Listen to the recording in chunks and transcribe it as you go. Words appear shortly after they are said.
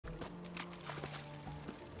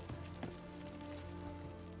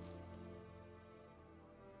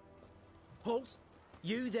Halt!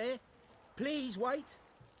 You there? Please wait.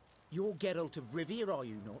 You're Geralt of Rivia, are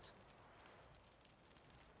you not?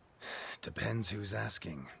 Depends who's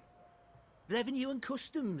asking. Revenue and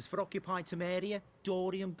Customs for occupied Temeria,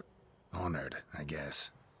 Dorian... Honored, I guess.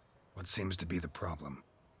 What seems to be the problem?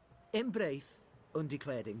 In brief,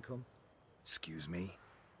 undeclared income. Excuse me?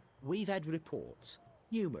 We've had reports,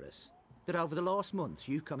 numerous, that over the last months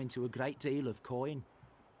you've come into a great deal of coin.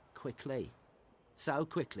 Quickly. So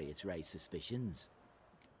quickly it's raised suspicions.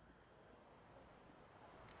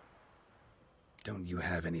 Don't you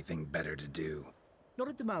have anything better to do? Not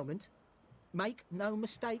at the moment. Make no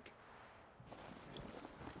mistake.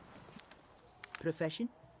 Profession?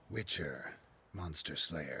 Witcher. Monster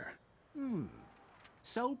Slayer.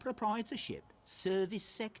 Sole proprietorship. Service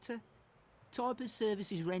sector. Type of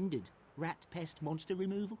services rendered. Rat, pest, monster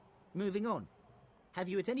removal. Moving on. Have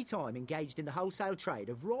you at any time engaged in the wholesale trade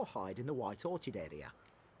of rawhide in the White Orchard area?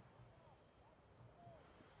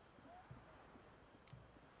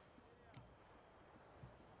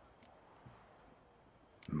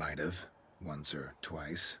 Might have. Once or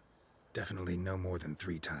twice. Definitely no more than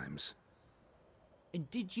 3 times. And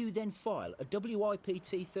did you then file a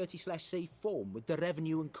WIPT 30/C form with the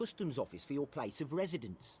Revenue and Customs Office for your place of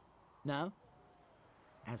residence? No?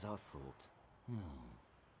 As I thought.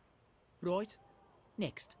 Right.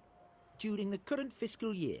 Next. During the current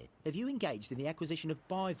fiscal year, have you engaged in the acquisition of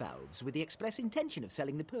bivalves with the express intention of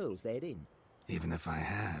selling the pearls therein? Even if I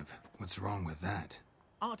have, what's wrong with that?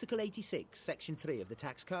 Article 86, Section 3 of the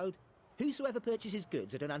Tax Code. Whosoever purchases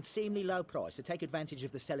goods at an unseemly low price to take advantage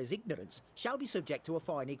of the seller's ignorance shall be subject to a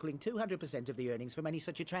fine equaling 200% of the earnings from any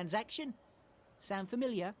such a transaction. Sound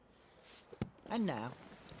familiar? And now,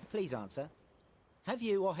 please answer. Have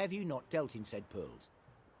you or have you not dealt in said pearls?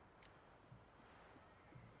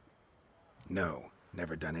 No,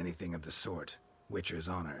 never done anything of the sort. Witcher's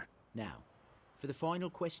honor. Now, for the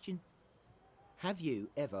final question. Have you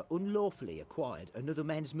ever unlawfully acquired another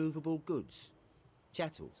man's movable goods?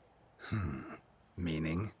 Chattels?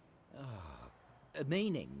 Meaning?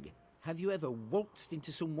 Meaning, have you ever waltzed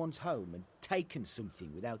into someone's home and taken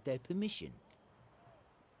something without their permission?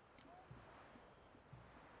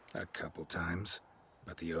 A couple times,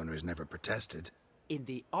 but the owners never protested. In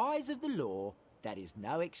the eyes of the law, that is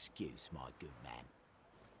no excuse, my good man.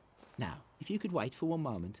 Now, if you could wait for one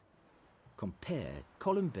moment. Compare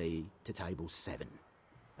column B to table 7.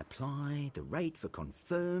 Apply the rate for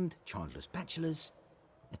confirmed childless bachelors,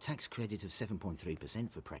 a tax credit of 7.3%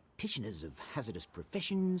 for practitioners of hazardous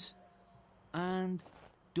professions, and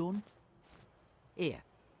done. Here.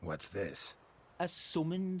 What's this? A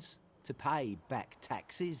summons to pay back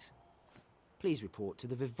taxes. Please report to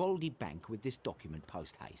the Vivaldi Bank with this document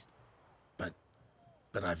post haste.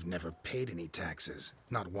 But I've never paid any taxes.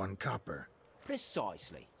 Not 1 copper.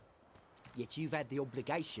 Precisely. Yet you've had the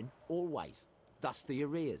obligation, always. Thus the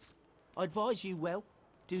arrears. I advise you well,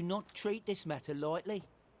 do not treat this matter lightly.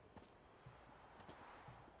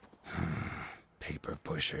 Paper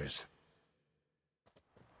pushers.